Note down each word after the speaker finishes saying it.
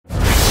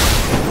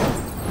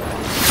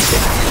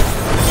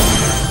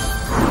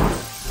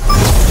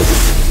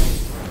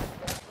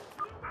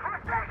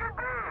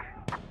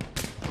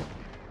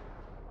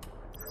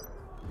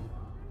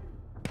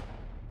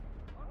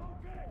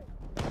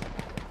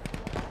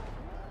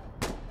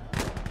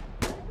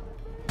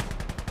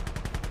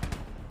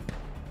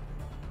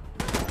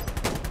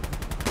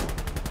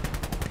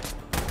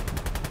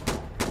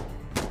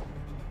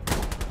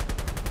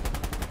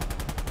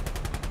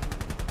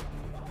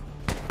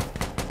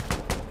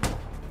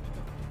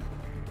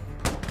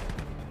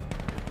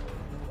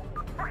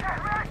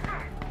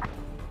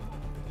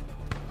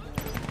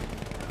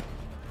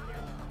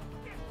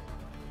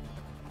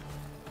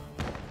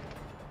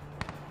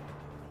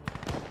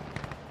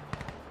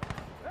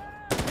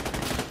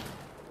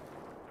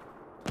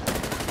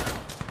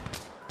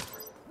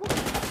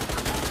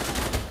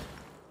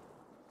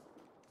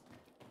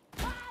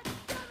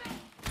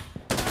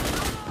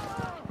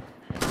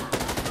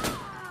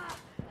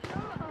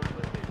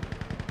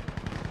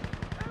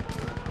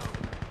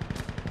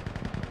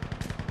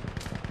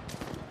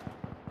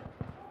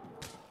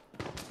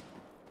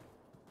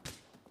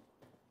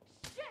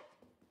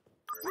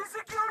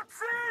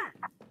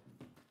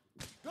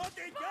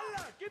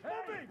Yalla, keep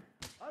moving!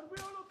 Are we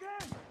all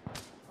okay?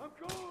 I'm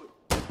good!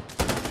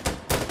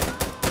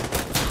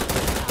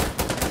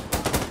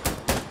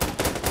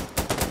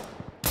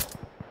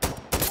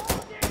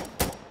 Loading!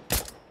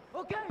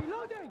 Okay,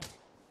 loading!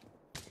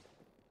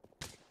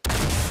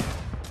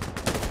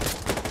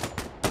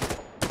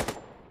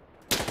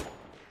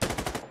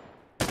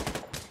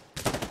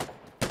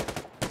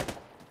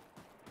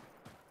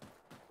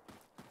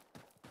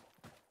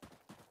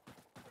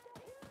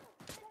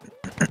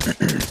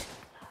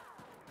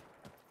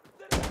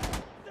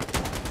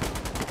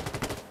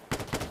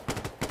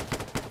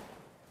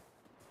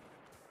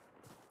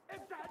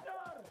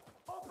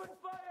 Open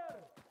fire!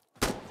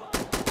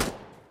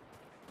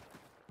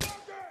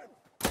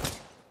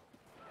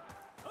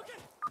 Okay!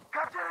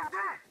 Captain D!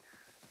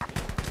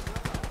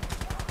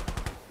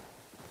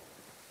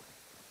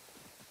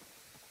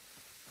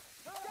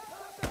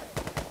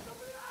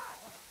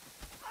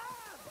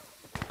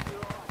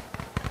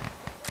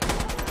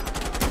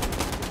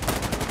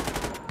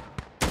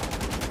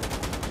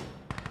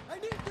 I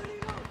need to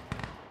reload!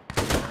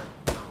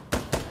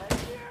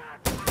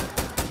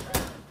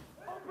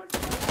 Open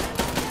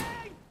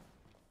fire!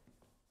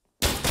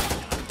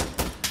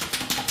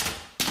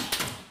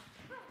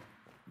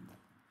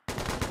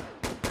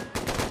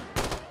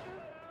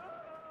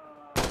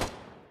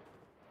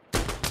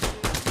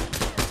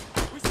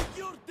 We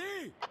secured D!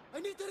 I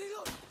need to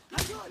reload!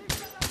 Hang on!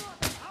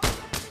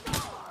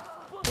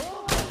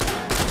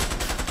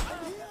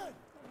 I'm here!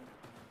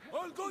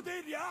 All good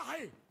in يا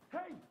أخي!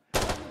 Hey!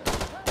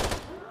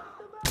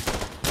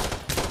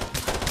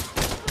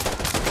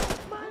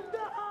 Man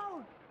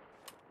down!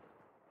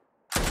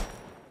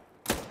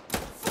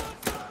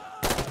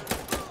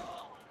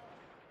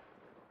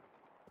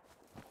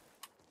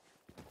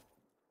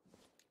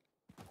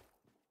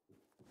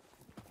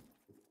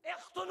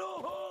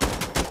 اقتلوه!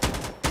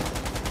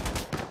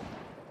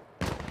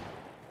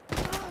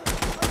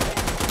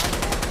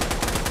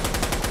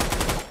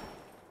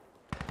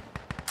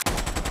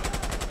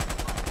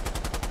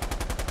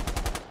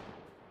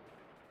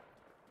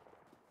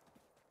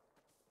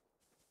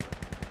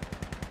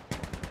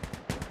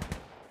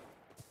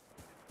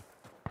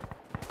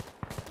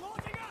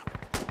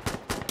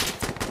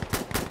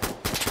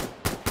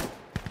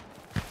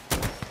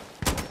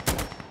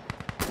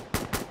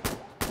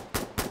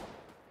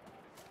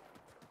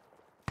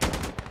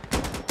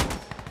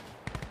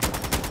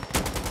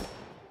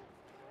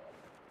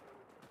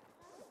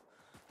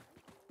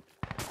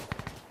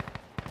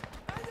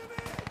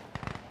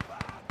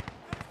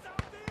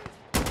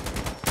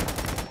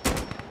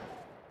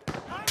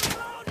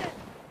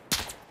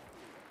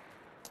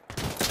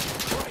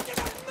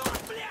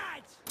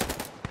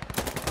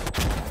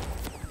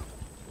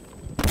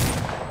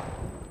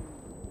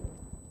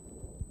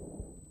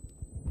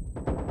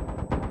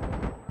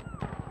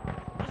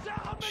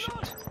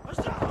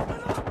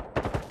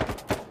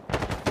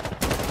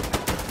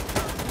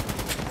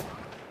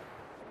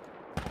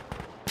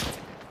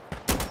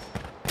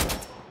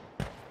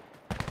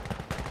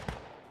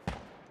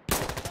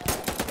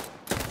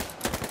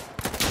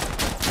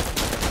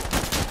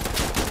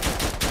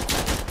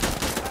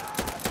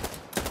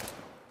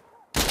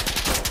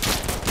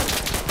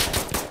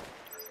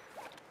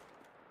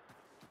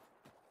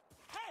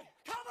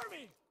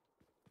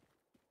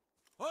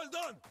 Hold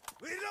on!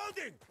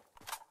 Reloading!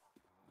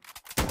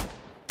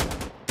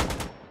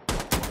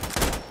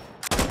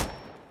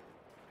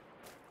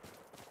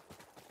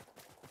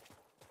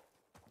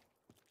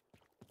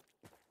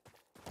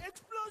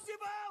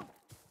 Explosive out!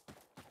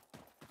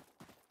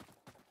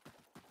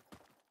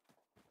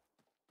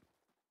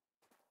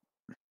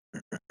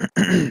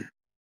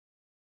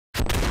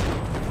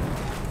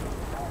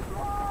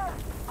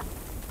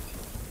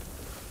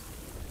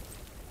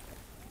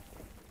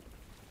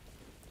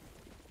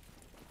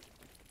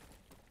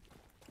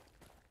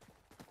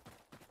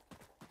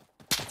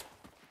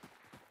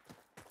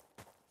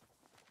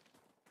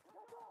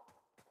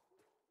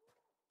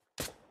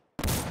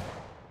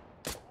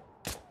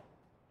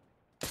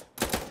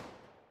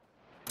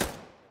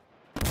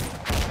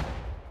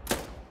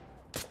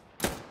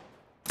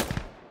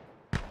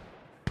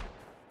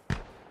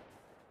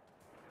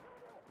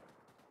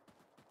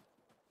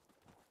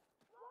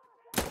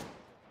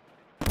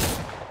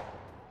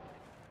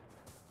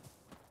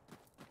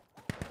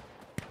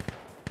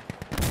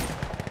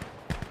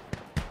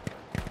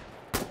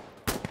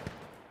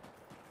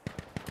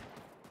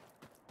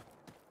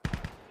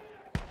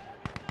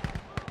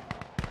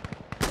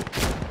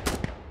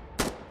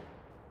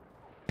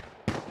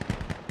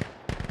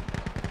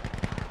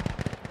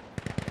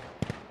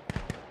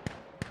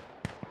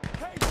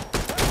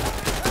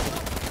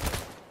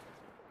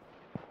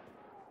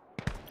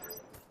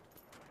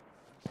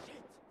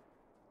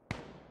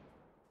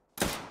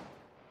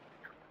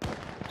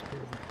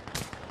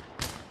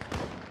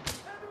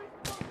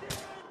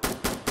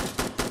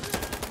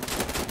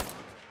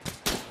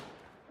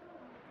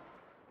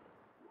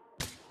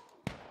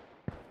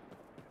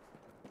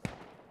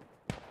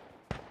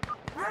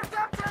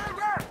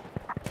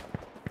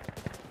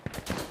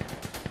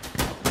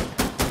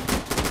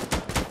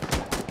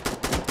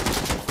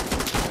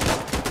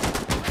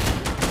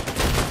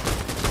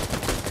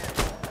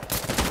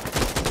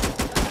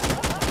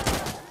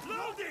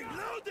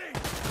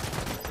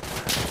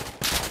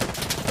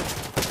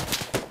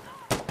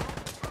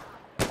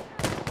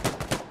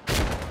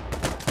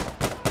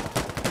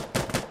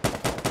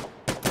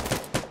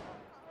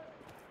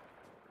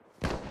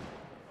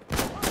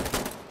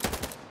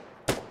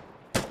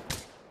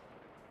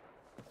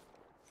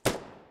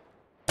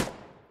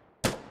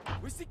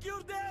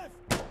 secured F!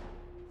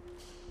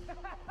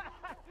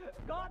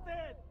 Got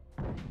it!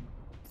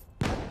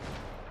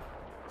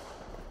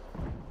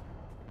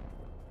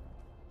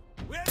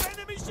 We have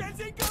enemy shells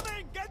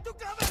incoming! Get to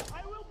cover!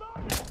 I will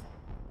burn it!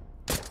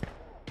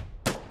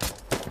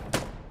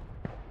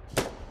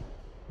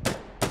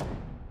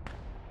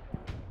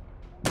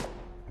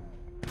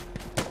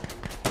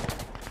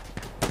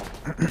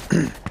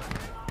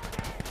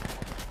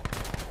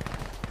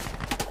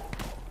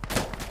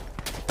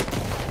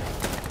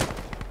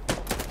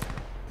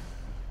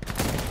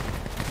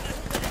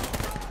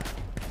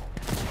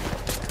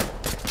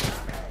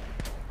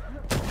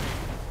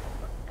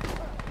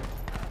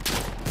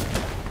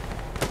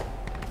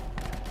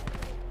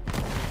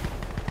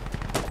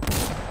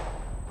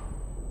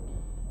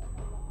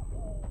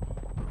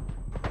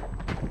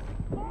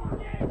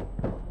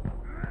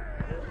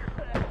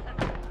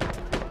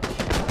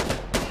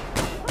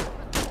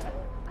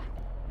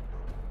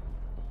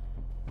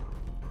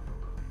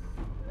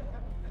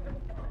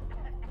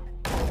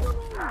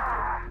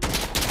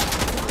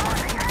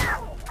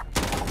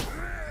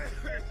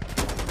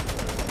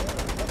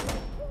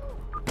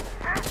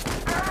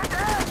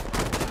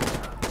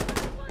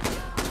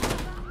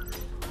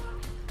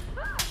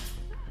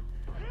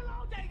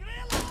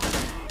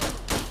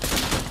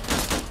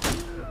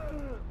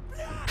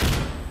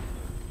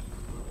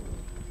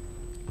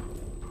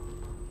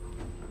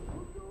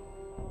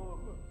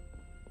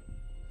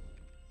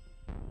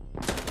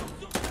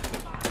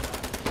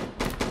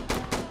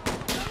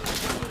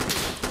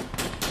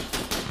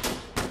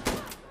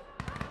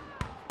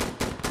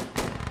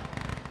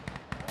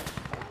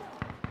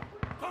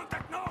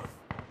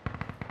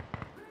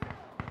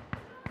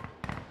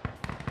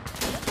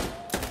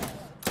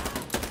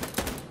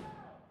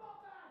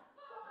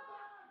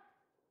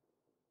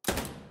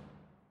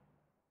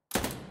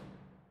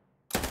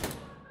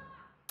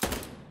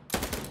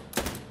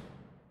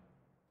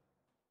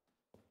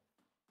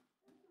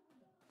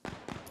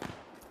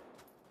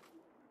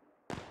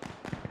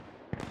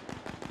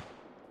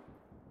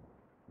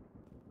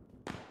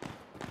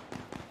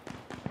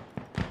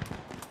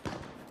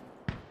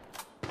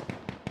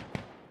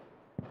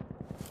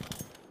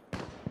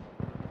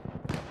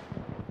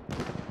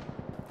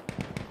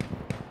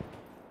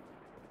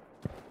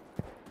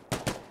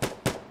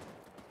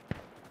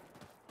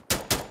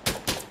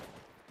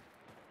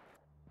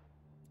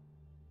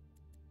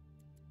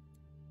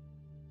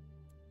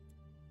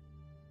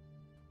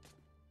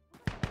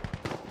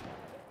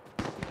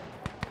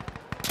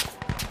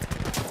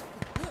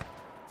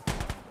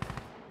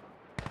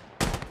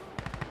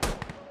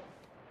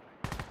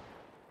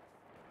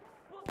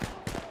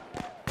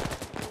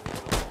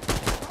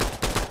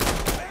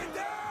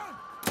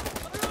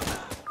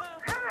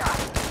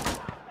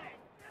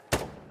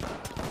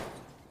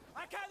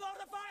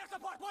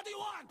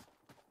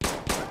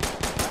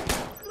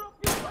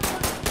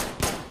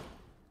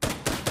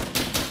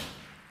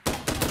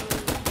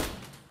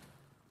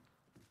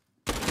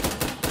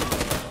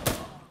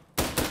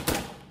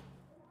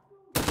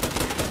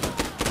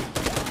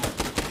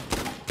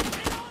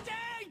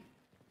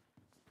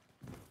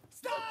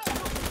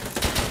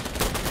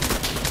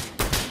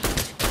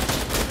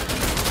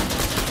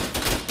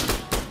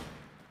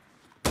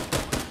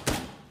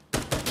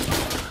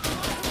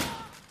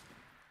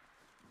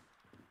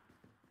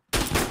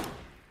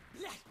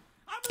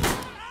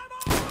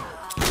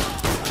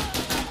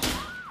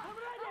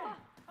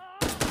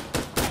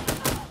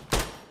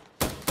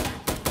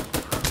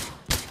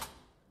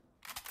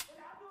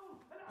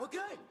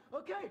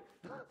 Okay!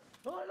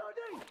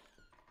 Loading!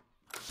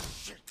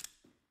 Shit!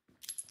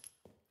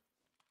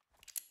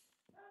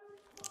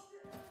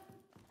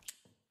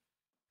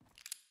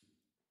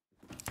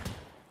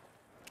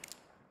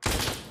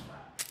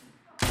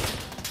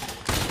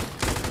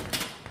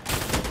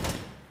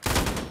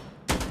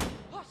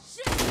 Oh,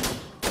 shit!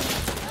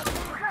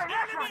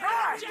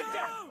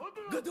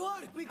 Good work!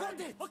 We got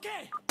it!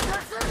 Okay!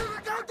 That's it!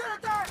 The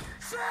counterattack!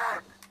 Shit!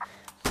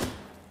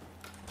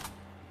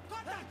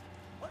 Contact!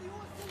 What do you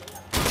want to see?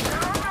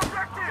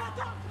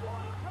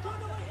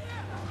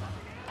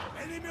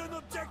 Enemy on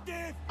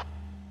objective!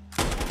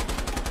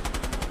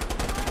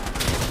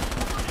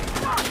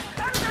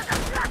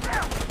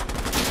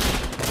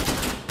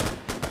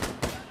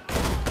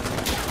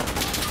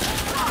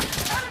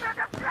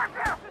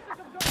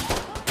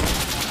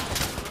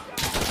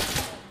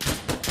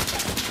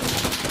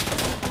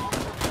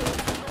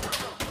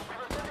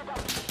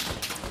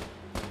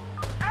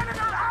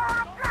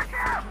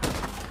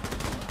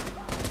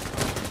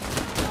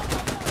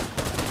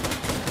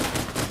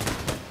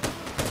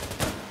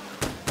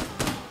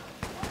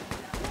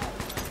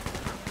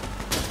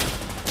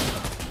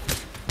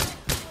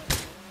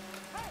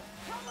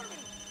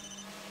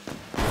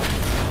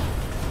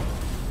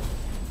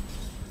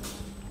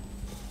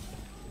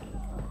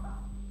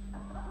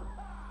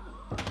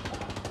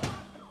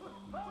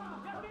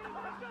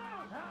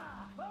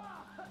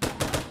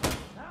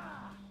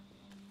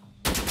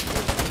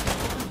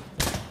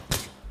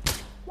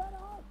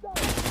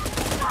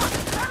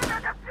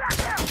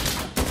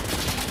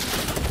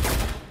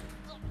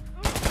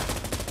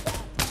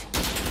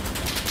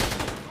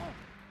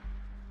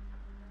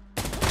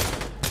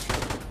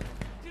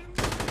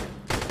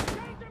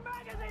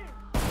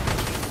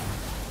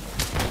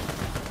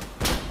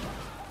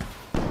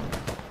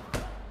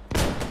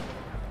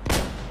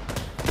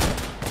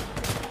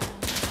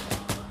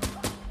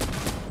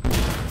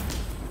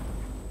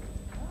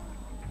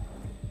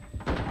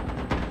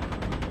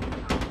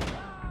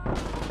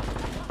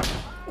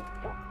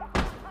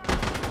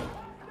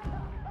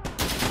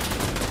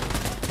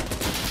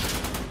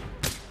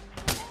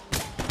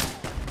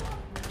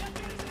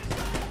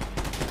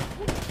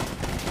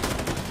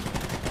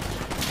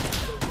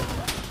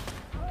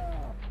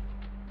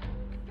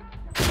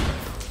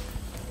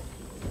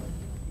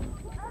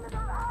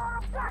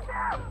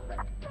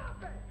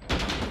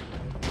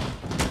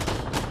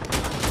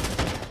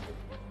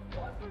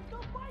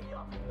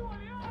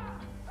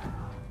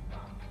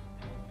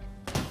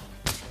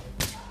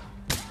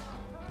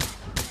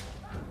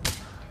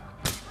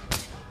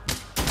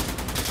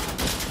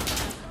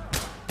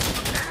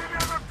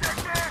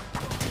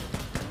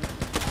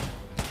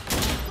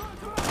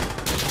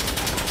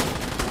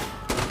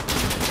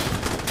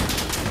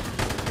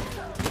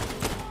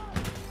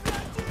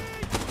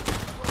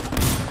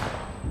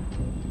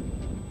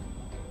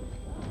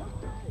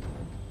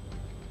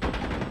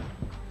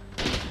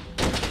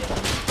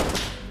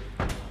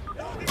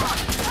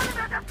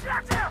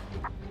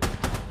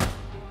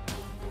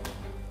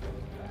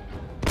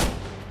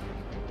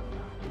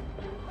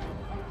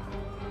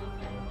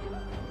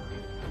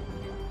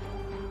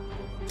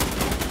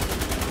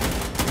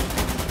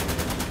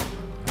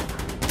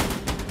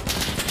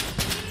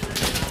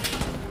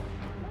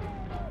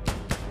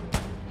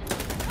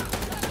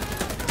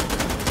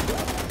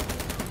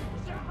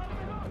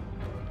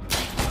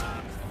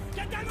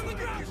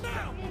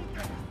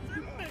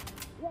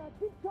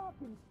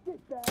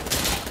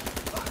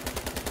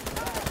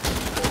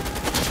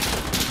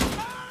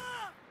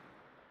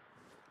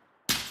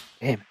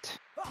 Damn it.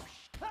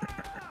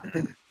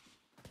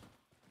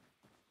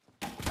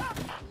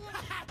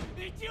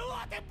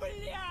 Идиоты,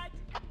 блядь!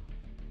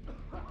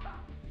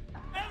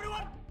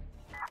 Everyone,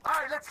 All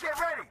right, let's get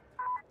ready.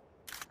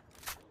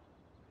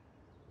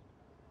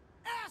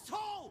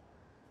 asshole!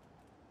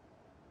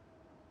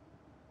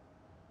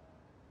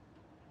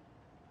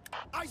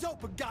 Eyes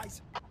open,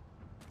 guys.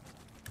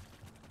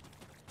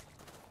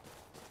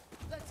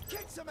 Let's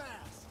kick some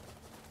ass.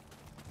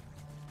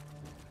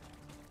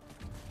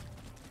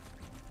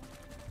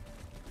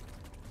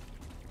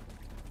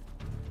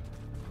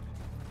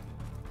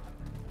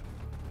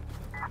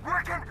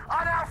 Working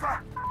on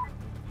Alpha.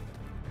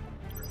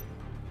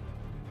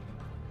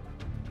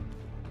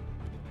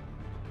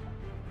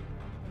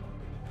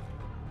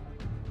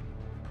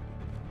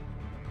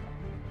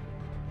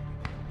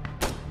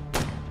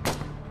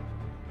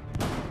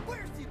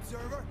 Where's the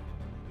observer?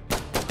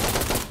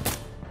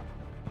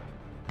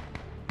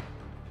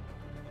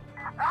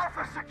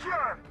 Alpha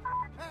secured.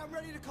 Hey, I'm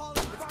ready to call it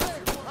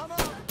fire. I'm up.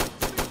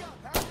 Speak up.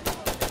 How you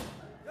doing?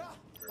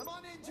 Yeah, I'm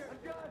uninjured.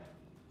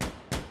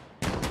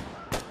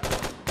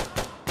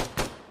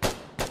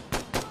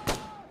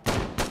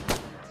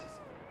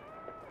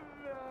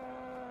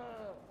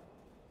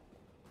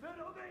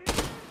 They're over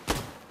here.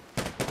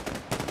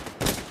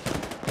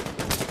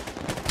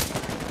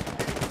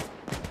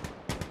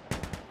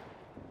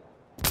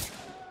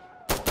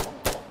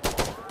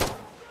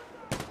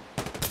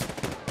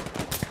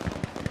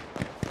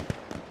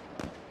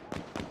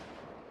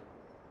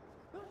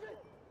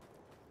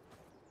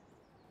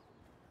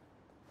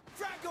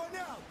 Frag going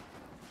now.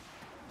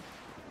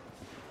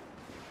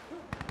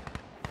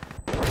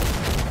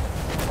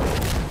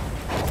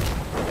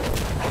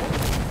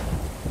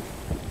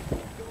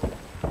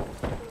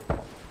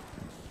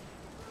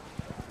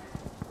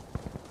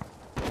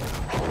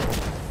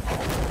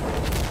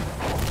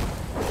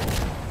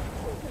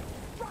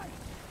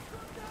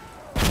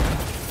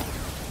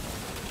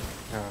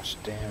 Gosh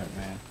damn it,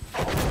 man.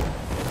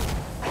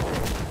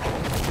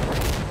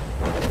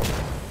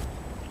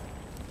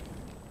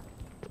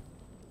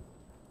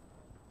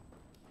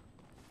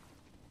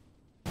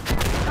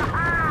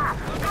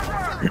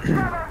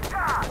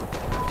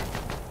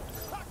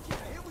 Fuck yeah,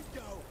 here we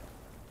go.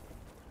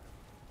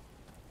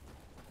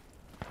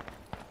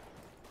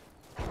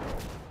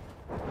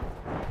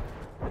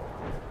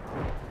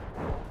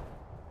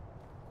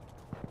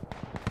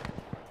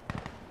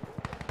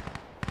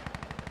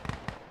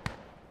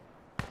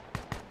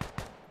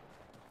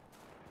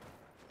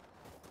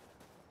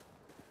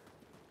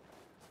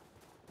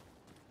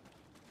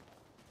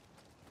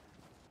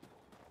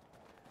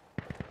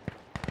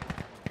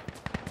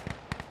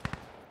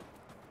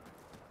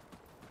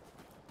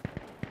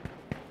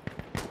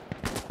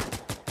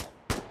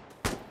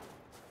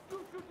 You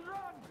should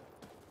run.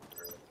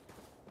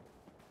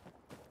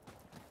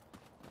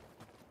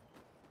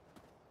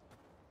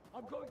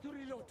 I'm going to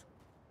reload.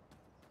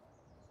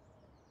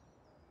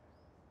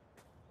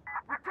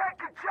 We're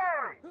taking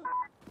Charlie.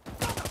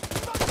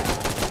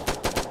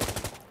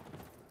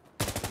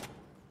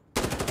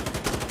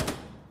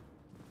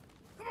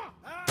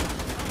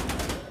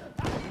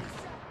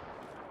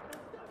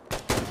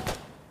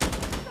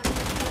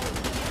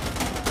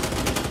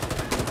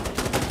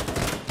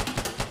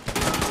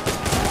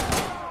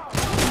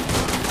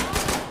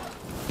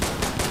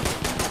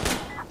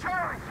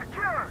 Charlie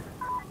secured.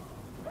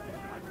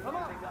 Come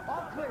on,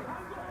 all clear.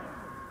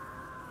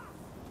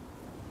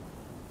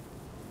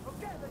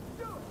 Okay, let's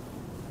do it.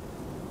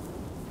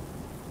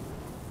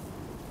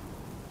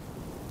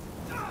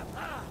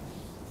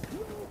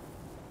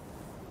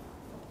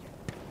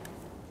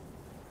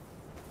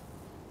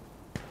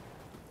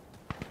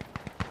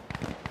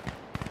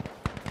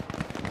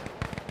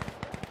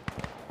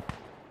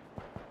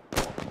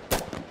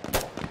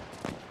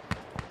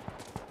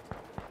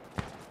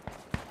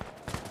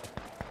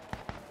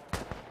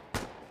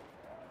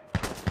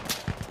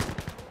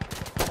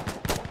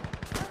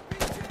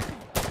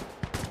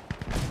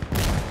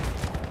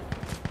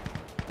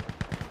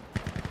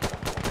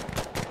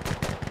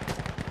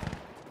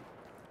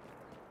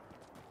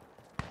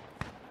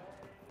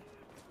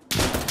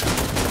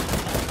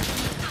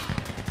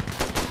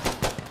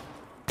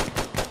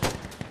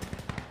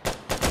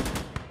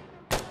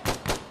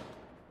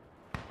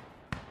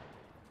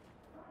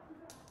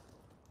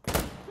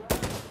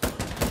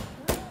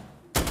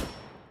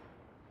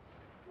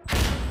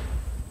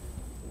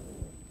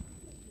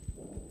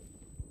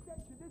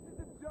 This is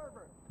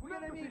Observer. We're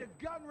gonna need a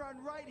gun run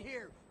right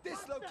here.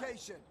 This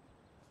location.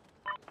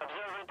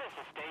 Observer, this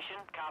is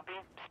Station. Copy.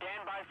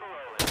 Stand by for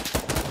rolling.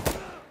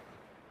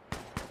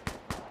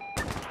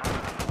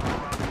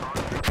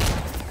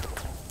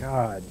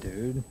 God,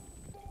 dude.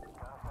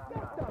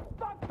 Get the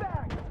fuck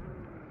back!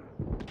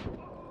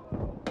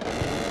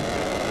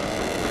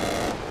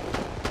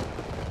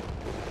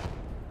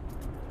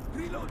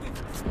 Reloading.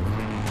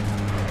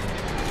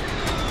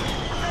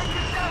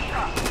 Taking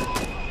Delta!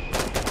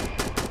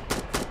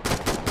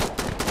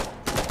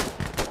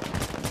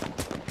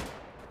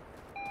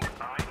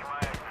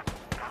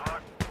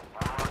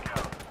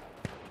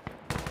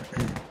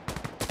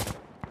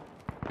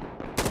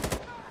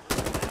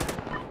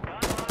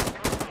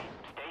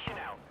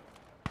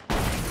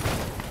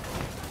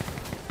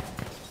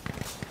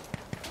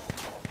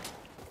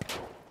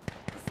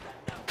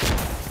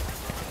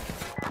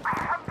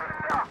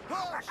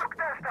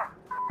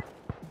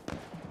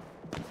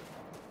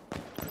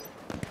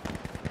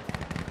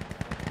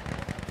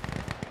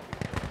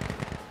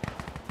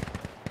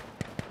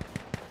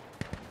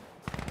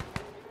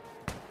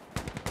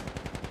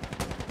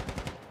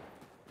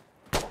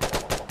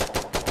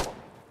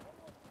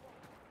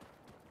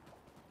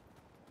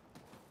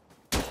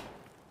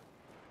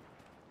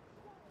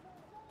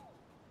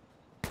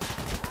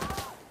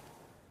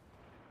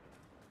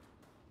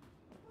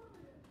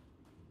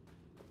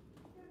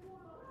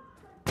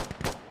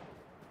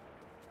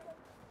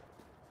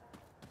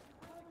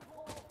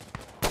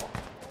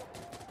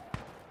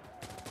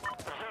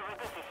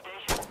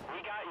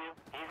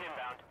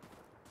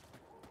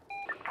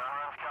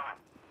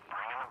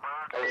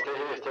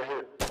 here, stay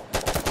here.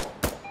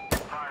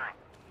 Firing.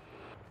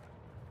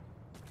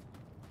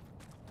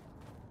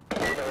 I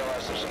didn't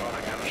realize there's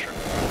another canister.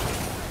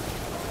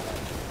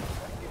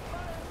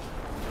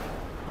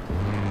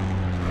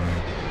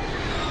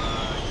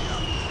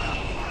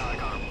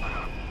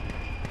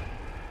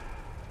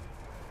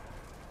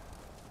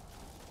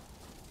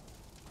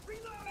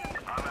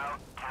 I'm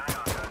out.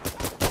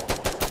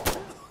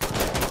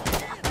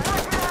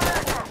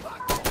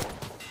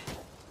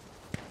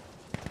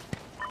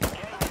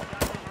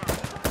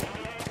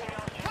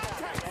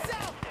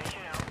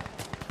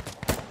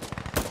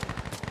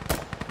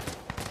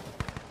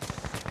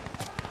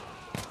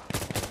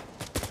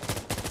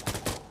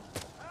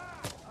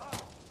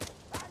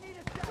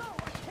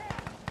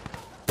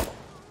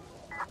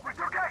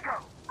 Carry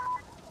on,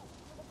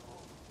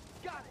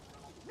 guys.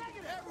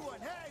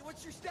 Everyone, hey,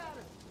 what's your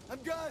status? I'm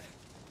good.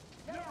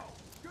 No,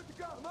 good to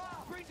go. Come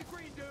on, green to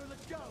green, dude.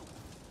 Let's go.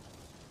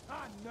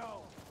 I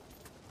know.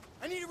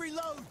 I need to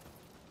reload.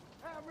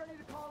 Hey, I'm ready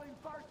to call in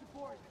fire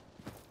support.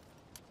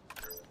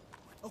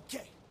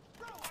 Okay.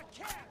 Bro, I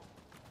can't.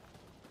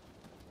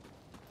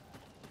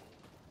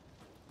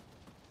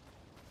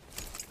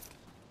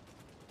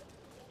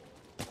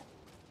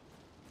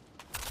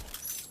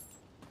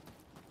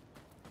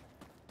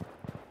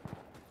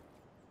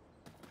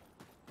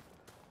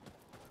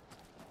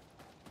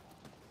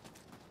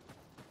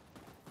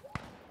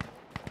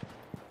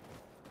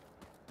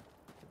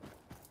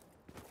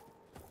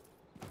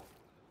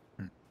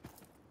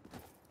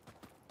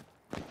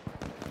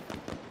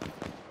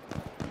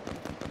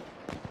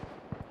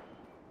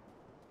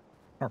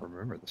 I don't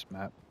remember this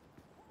map.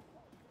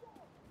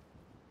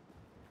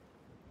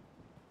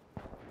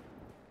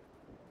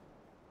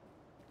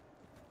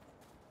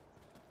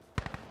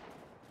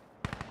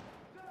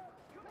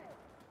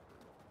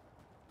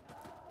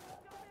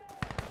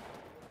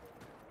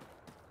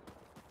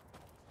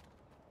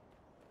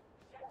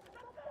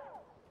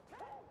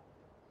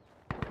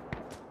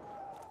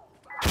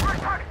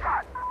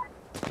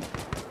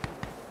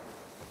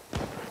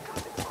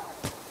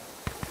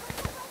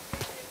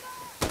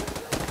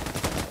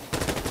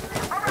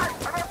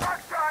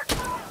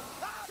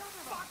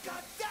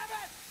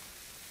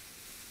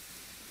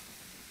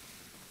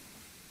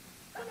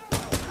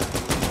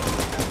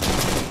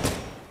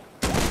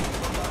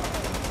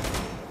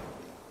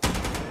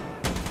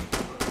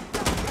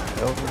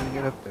 Hell, when you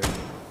get up there.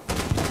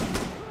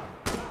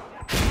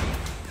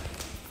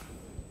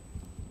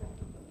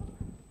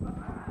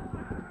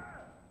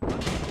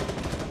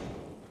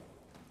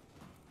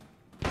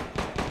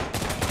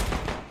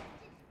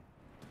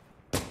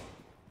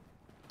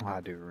 I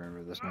do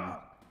remember this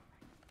now.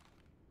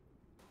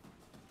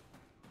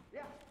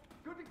 Yeah,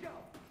 good to go.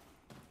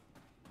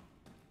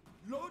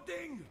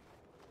 Loading.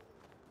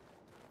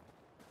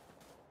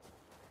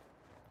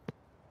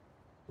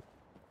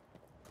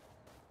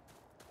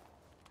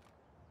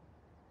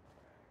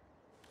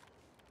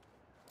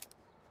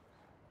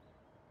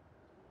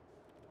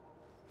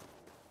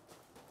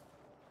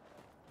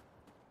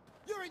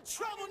 You're in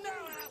trouble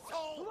now,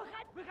 asshole!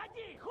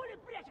 Выходи! Хули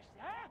прячешься,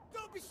 а?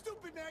 Don't be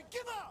stupid, man!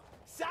 Give up!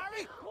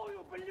 Sorry? Хуй,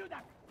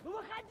 ублюдок! Ну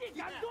выходи,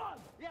 гондон!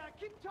 Yeah,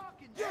 keep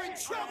talking. You're in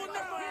trouble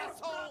now,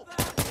 asshole!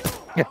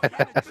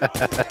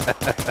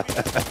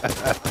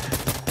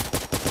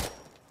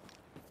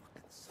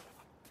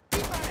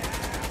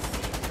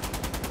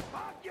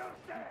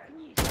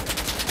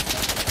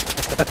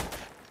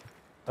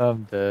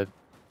 I'm dead.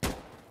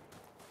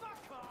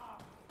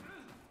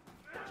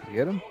 You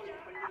get him?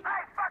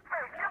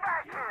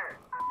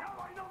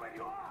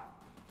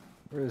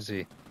 Where is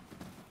he?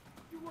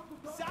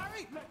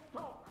 Sorry?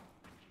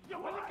 Я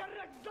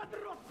волокорак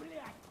задрот,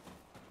 блядь!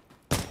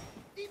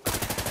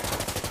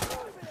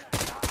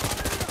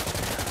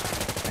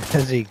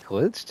 Has he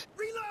glitched?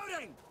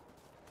 Reloading!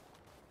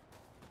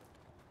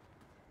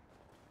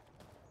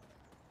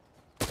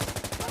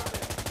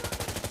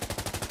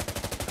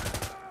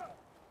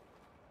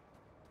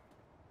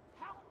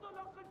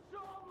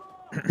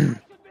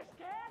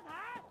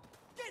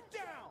 Get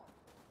down!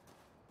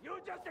 You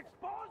just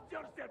exposed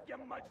yourself, you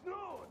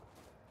majnoon!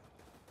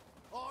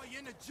 Oh, you're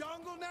in the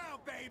jungle now,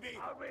 baby!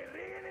 Are we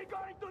really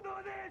going to do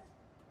this?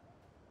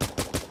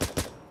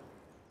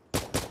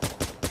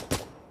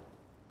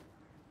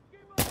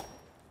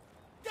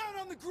 Down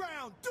on the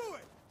ground! Do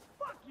it!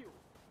 Fuck you!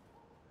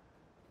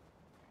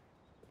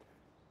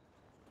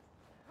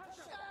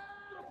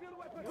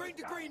 Green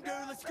to green,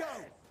 dude, let's go!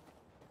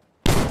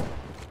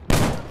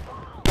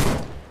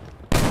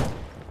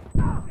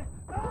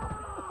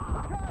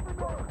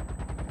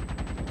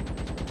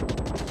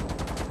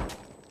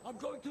 I'm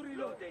going to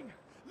reload.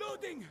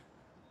 Loading!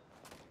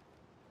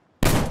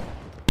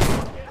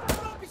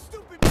 Don't be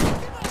stupid, man!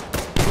 Give up!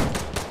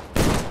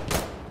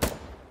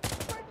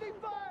 Friendly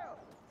fire!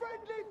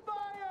 Friendly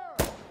fire!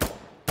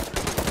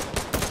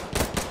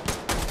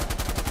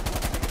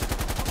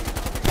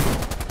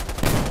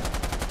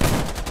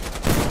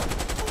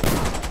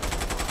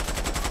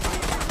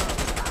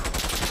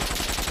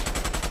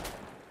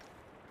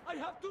 I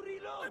have to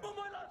reload! I'm on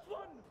my last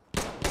one!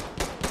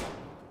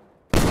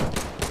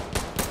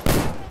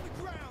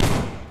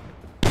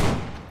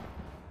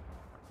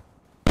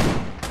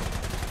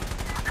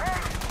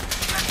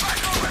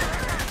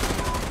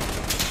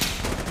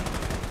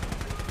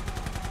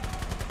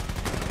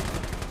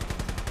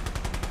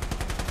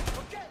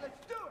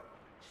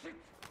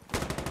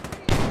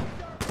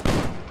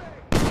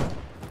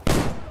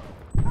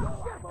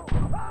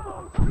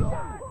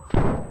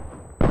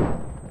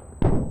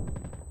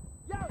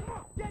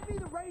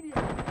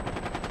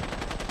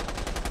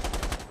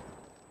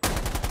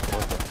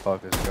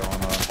 fuck is going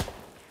on?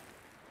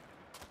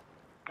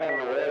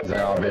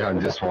 They're all behind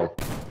this one.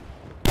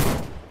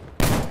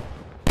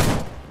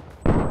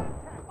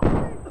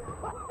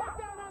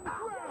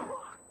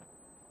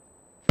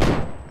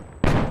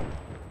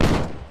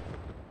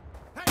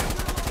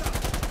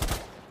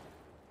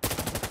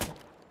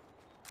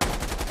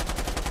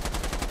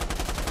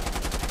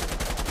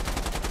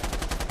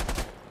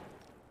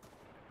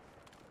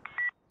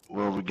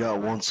 Well, we got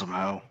one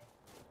somehow.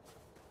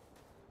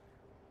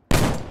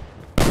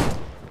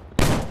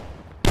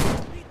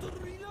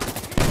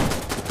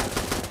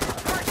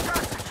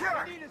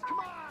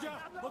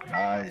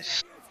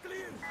 Nice.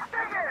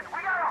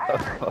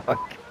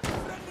 Fuck.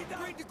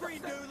 Green to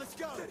green, dude. Let's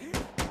go.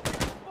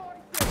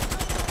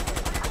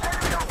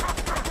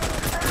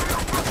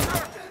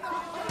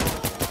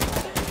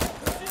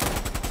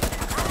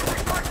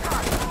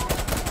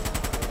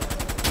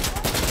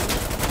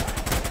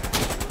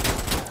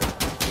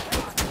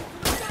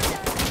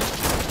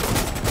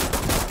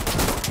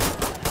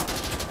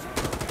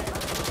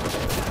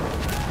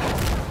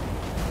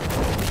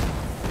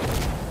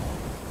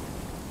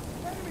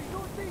 Enemy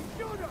northeast,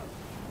 shoot 'em!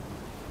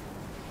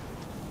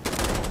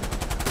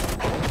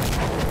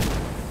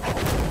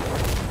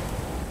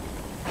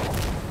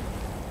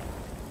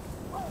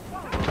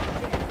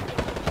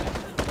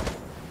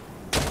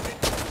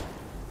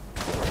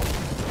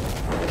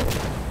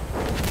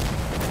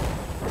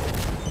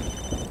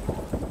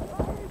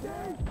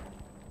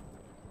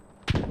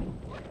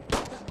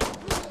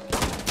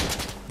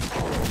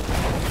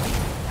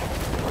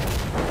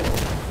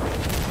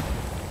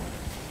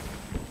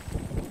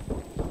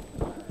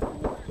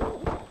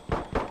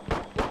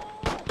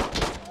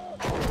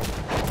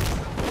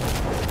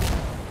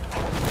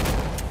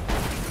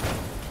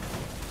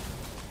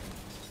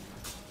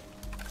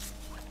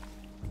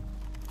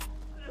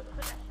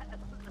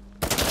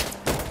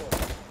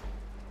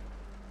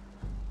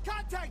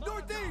 Contact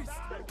northeast.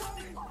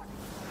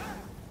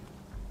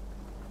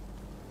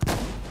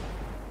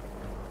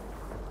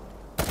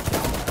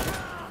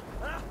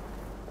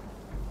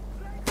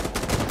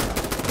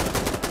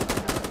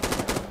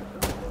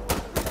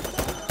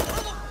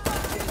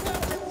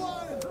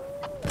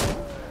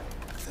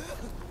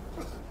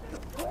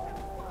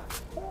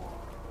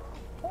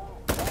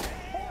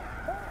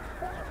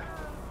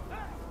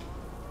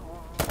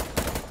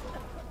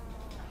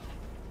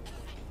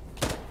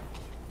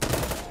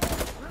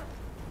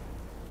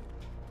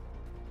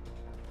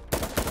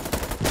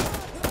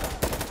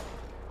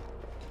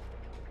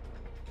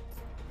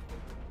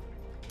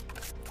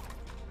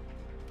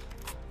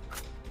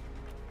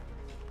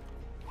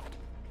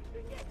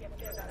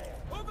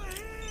 Over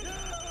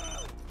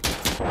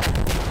here!